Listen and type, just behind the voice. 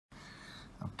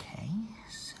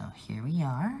So here we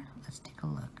are. Let's take a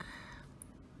look.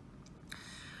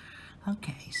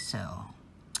 Okay, so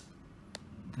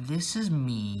this is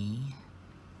me,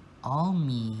 all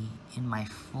me in my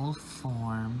full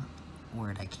form,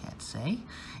 word I can't say,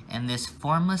 and this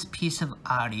formless piece of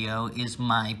audio is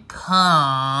my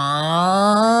punk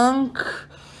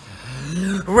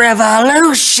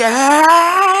revolution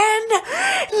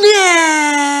now.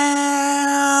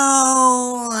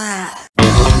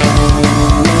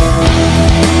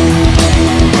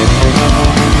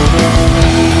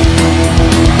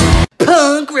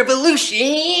 Punk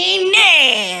revolution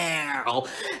now.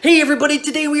 Hey everybody,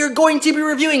 today we are going to be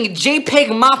reviewing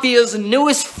JPEGMAFIA's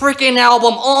newest freaking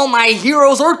album, All My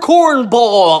Heroes Are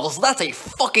Cornballs. That's a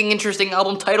fucking interesting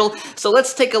album title, so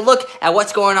let's take a look at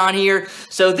what's going on here.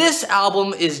 So this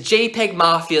album is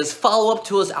JPEGMAFIA's follow-up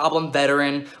to his album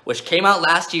Veteran, which came out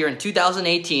last year in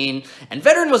 2018, and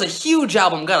Veteran was a huge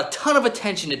album, got a ton of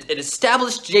attention. It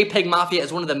established JPEGMAFIA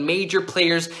as one of the major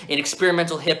players in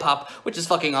experimental hip-hop, which is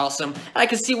fucking awesome, and I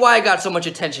can see why it got so much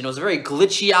attention. It was a very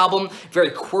glitchy album, very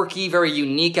quirky, very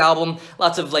unique album,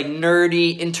 lots of like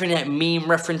nerdy internet meme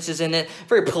references in it,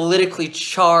 very politically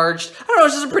charged. I don't know,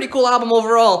 it's just a pretty cool album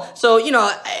overall. So, you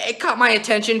know, it caught my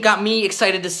attention, got me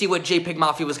excited to see what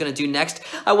JPEGMAFIA was gonna do next.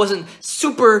 I wasn't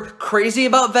super crazy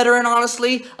about Veteran,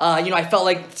 honestly. You know, I felt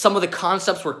like some of the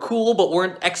concepts were cool, but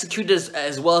weren't executed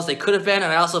as well as they could have been,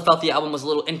 and I also felt the album was a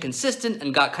little inconsistent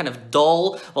and got kind of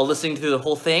dull while listening through the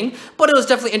whole thing, but it was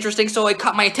definitely interesting, so it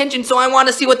caught my attention, so I want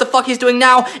to see what the fuck he's doing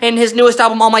now in his newest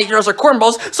album, All My Heroes Are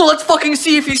Cornballs. So let's fucking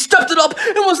see if he stepped it up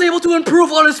and was able to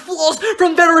improve on his flaws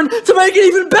from Veteran to make an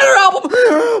even better album.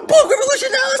 Punk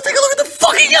Revolution now, let's take a look at the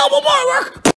fucking album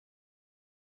artwork.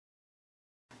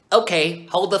 Okay,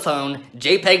 hold the phone.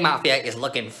 JPEGMAFIA is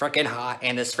looking freaking hot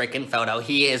in this freaking photo.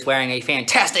 He is wearing a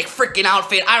fantastic freaking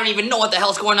outfit. I don't even know what the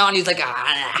hell's going on. He's like,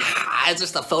 it's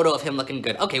just a photo of him looking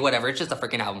good. Okay, whatever, it's just a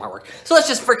freaking album artwork. So let's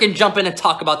just freaking jump in and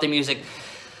talk about the music.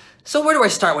 So where do I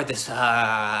start with this?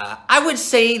 I would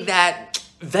say that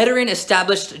Veteran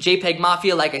established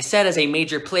JPEGMAFIA, like I said, as a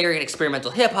major player in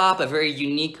experimental hip-hop, a very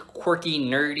unique, quirky,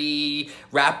 nerdy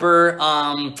rapper.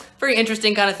 Very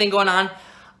interesting kind of thing going on.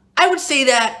 I would say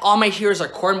that All My Heroes Are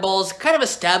Cornballs kind of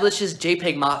establishes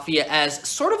JPEGMAFIA as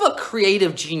sort of a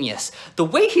creative genius. The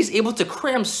way he's able to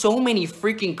cram so many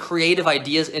freaking creative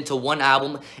ideas into one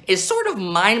album is sort of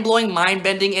mind-blowing,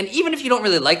 mind-bending, and even if you don't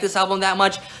really like this album that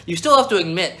much, you still have to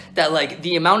admit that like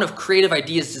the amount of creative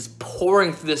ideas just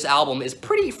pouring through this album is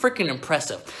pretty freaking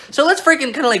impressive. So let's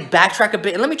freaking kind of like backtrack a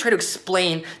bit and let me try to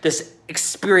explain this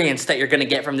experience that you're gonna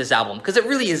get from this album, because it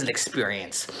really is an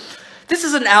experience. This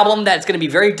is an album that's going to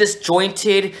be very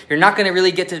disjointed. You're not going to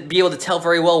really get to be able to tell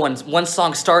very well when one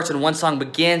song starts and one song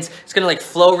begins. It's going to like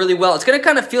flow really well. It's going to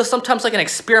kind of feel sometimes like an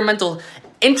experimental,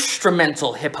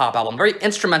 instrumental hip-hop album. Very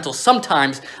instrumental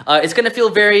sometimes. It's going to feel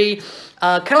very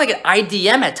kind of like an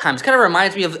IDM at times. Kind of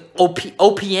reminds me of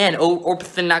OPN,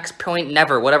 Orthodox Point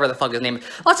Never, whatever the fuck his name is.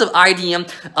 Lots of IDM,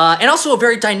 and also a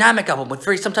very dynamic album with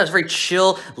sometimes very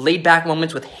chill, laid-back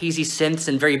moments with hazy synths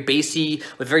and very bassy,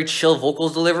 with very chill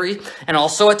vocals delivery, and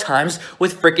also at times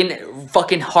with freaking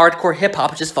fucking hardcore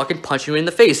hip-hop just fucking punching you in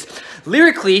the face.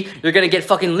 Lyrically, you're gonna get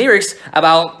fucking lyrics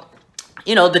about,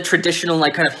 you know, the traditional,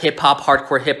 like, kind of hip-hop,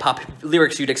 hardcore hip-hop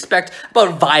lyrics you'd expect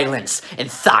about violence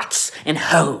and thoughts and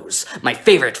hoes. My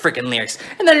favorite freaking lyrics.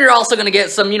 And then you're also gonna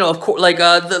get some, you know, of course, like,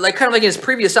 kind of like in his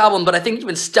previous album, but I think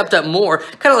even stepped up more,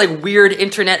 kind of like weird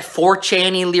internet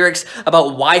 4chan-y lyrics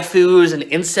about waifus and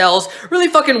incels. Really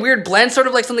fucking weird blend, sort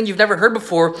of like something you've never heard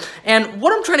before. And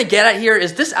what I'm trying to get at here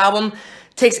is this album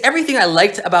takes everything I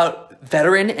liked about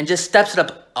Veteran and just steps it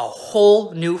up a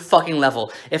whole new fucking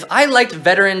level. If I liked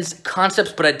Veteran's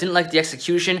concepts but I didn't like the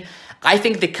execution, I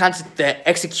think the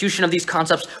execution of these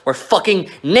concepts were fucking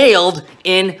nailed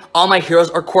in All My Heroes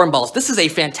Are Cornballs. This is a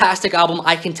fantastic album,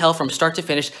 I can tell from start to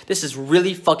finish. This is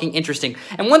really fucking interesting.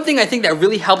 And one thing I think that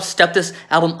really helps step this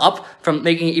album up from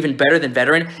making it even better than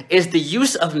Veteran is the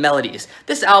use of melodies.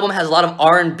 This album has a lot of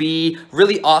R&B,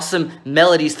 really awesome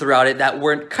melodies throughout it that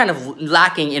were kind of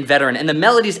lacking in Veteran. And the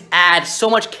melodies add so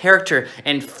much character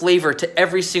and flavor to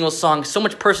every single song, so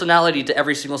much personality to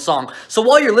every single song. So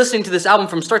while you're listening to this album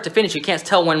from start to finish, you can't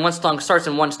tell when one song starts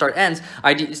and one song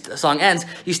ends,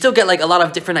 you still get like a lot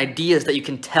of different ideas that you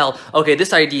can tell, okay,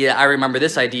 this idea, I remember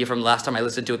this idea from the last time I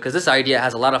listened to it, because this idea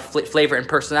has a lot of flavor and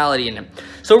personality in it.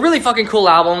 So really fucking cool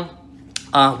album.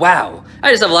 Wow. I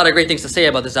just have a lot of great things to say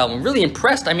about this album. Really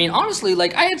impressed. I mean, honestly,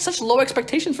 like, I had such low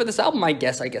expectations for this album, I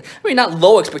guess. I mean, not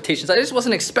low expectations. I just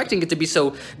wasn't expecting it to be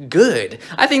so good.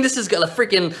 I think this is a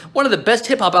freaking one of the best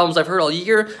hip-hop albums I've heard all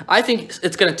year. I think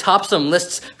it's gonna top some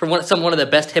lists for one of the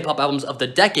best hip-hop albums of the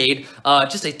decade.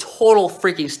 Just a total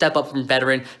freaking step up from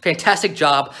Veteran. Fantastic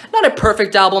job. Not a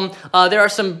perfect album. There are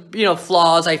some, you know,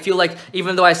 flaws. I feel like,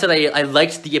 even though I said I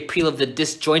liked the appeal of the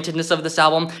disjointedness of this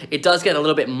album, it does get a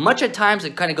little bit much at times.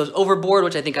 It kind of goes overboard,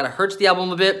 which I think kind of hurts the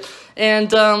album a bit.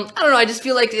 And I don't know, I just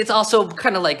feel like it's also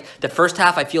kind of like the first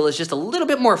half I feel is just a little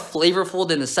bit more flavorful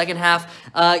than the second half.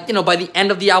 You know, by the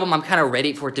end of the album, I'm kind of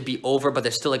ready for it to be over, but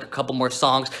there's still like a couple more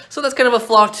songs. So that's kind of a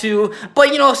flaw too.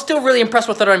 But, you know, still really impressed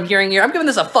with what I'm hearing here. I'm giving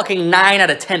this a fucking 9 out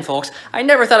of 10, folks. I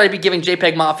never thought I'd be giving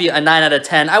JPEGMAFIA a 9 out of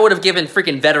 10. I would have given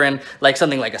freaking Veteran like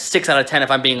something like a 6 out of 10 if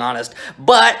I'm being honest.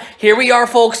 But here we are,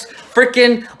 folks.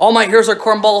 Freaking All My Heroes Are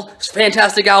Cornballs,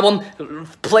 fantastic album.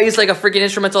 Plays like a freaking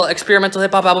instrumental, experimental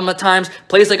hip-hop album at times.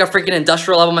 Plays like a freaking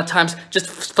industrial album at times.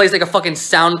 Just plays like a fucking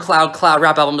SoundCloud cloud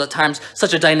rap album at times.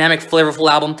 Such a dynamic,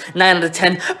 flavorful album. 9 out of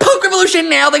 10. Punk Revolution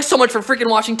Now! Thanks so much for freaking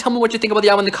watching. Tell me what you think about the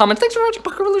album in the comments. Thanks for watching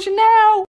Punk Revolution Now!